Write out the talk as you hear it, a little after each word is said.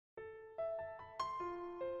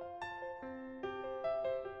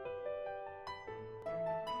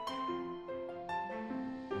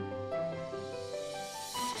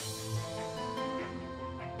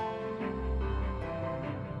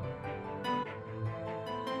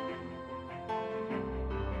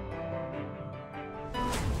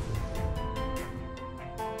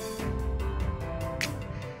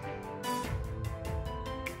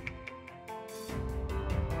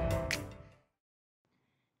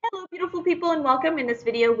Hello, beautiful people, and welcome. In this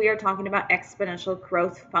video, we are talking about exponential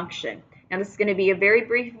growth function. Now, this is going to be a very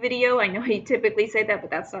brief video. I know I typically say that,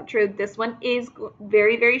 but that's not true. This one is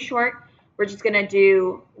very, very short. We're just going to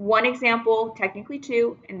do one example, technically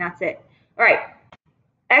two, and that's it. All right.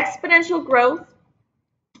 Exponential growth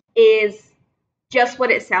is just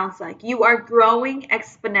what it sounds like. You are growing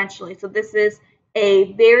exponentially. So this is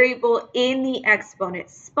a variable in the exponent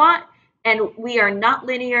spot, and we are not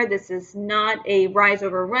linear. This is not a rise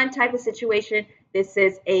over run type of situation. This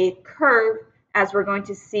is a curve, as we're going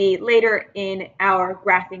to see later in our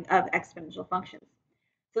graphing of exponential functions.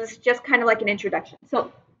 So this is just kind of like an introduction.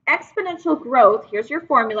 So exponential growth, here's your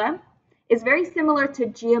formula, is very similar to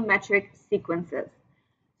geometric sequences.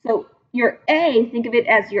 So your A, think of it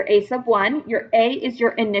as your A sub 1. Your A is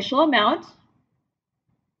your initial amount.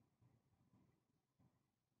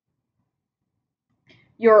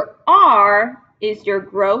 Your R is your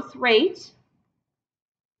growth rate.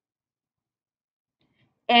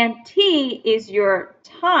 And T is your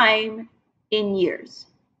time in years.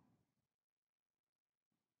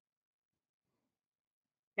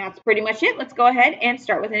 That's pretty much it. Let's go ahead and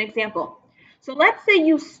start with an example. So let's say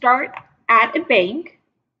you start at a bank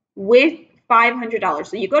with $500.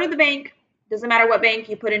 So you go to the bank, doesn't matter what bank,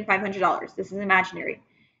 you put in $500. This is imaginary.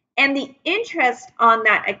 And the interest on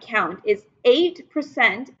that account is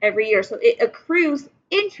 8% every year. So it accrues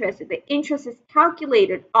interest. The interest is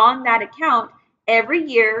calculated on that account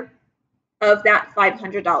every year of that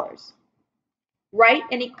 $500. Write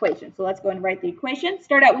an equation. So let's go and write the equation.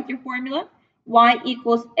 Start out with your formula. Y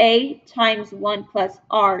equals A times 1 plus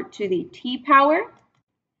R to the T power.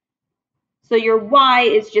 So your Y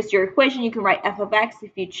is just your equation. You can write f of x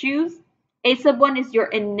if you choose. A sub 1 is your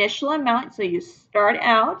initial amount. So you start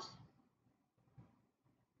out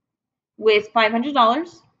with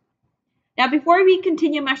 $500. Now, before we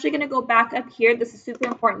continue, I'm actually going to go back up here. This is super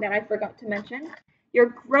important that I forgot to mention. Your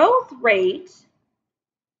growth rate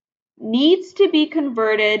needs to be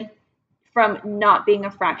converted from not being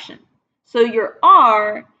a fraction. So your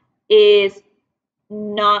R is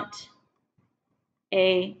not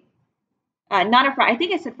a I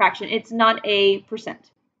think it's a fraction. It's not a percent.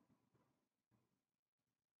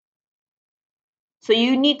 So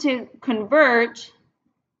you need to convert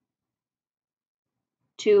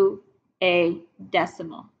to a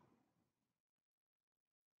decimal.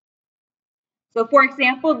 So for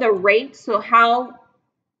example, the rate, so how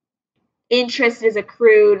interest is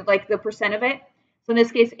accrued, like the percent of it. So in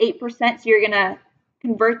this case, 8%. So you're going to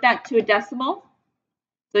convert that to a decimal.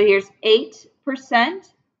 So here's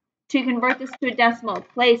 8%. To convert this to a decimal,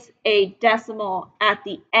 place a decimal at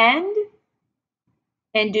the end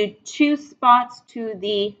and do 2 spots to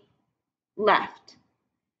the left.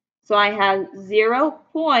 So I have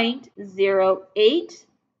 0.08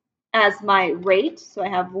 as my rate. So I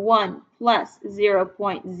have 1 plus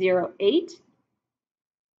 0.08.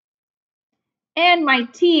 And my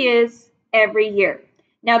T is every year.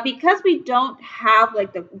 Now, because we don't have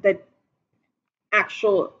like the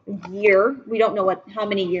actual year, we don't know how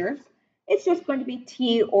many years, it's just going to be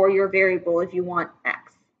T or your variable if you want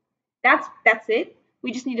X. That's it.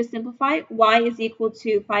 We just need to simplify. Y is equal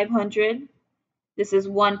to 500. This is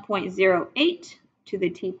 1.08 to the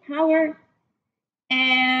T power.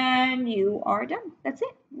 And you are done. That's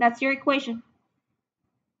it. That's your equation.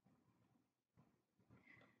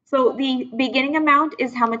 So the beginning amount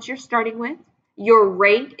is how much you're starting with. Your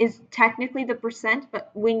rate is technically the percent, but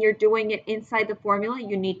when you're doing it inside the formula,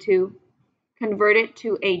 you need to convert it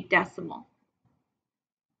to a decimal.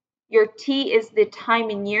 Your T is the time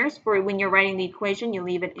in years. For when you're writing the equation, you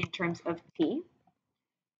leave it in terms of T.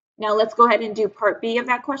 Now let's go ahead and do part B of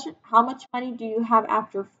that question. How much money do you have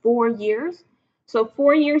after 4 years? So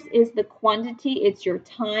 4 years is the quantity. It's your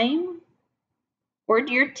time or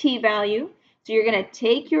your T value. So you're going to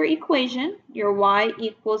take your equation, your Y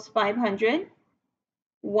equals 500,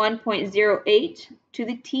 1.08 to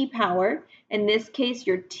the T power. In this case,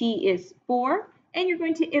 your T is 4, and you're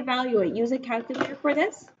going to evaluate. Use a calculator for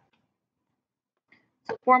this.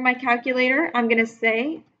 So for my calculator, I'm going to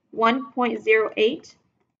say 1.08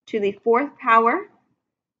 to the 4th power.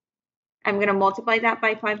 I'm going to multiply that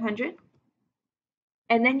by 500.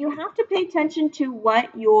 And then you have to pay attention to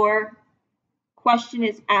what your question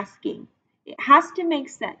is asking. It has to make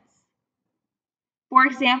sense. For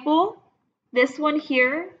example, this one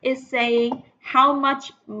here is saying how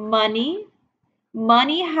much money.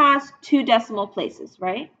 Money has 2 decimal places,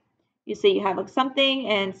 right? You say you have something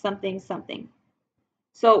and something, something.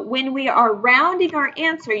 So when we are rounding our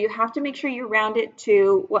answer, you have to make sure you round it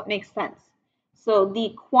to what makes sense. So the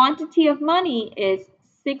quantity of money is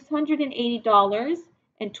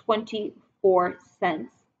 $680.24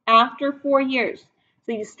 after 4 years.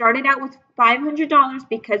 So you started out with $500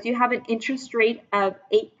 because you have an interest rate of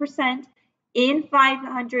 8% in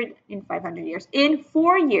 500 years. In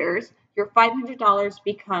 4 years, your $500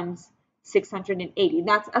 becomes $680.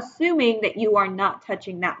 That's assuming that you are not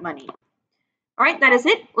touching that money. All right, that is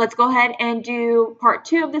it. Let's go ahead and do part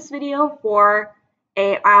 2 of this video for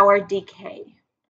our decay.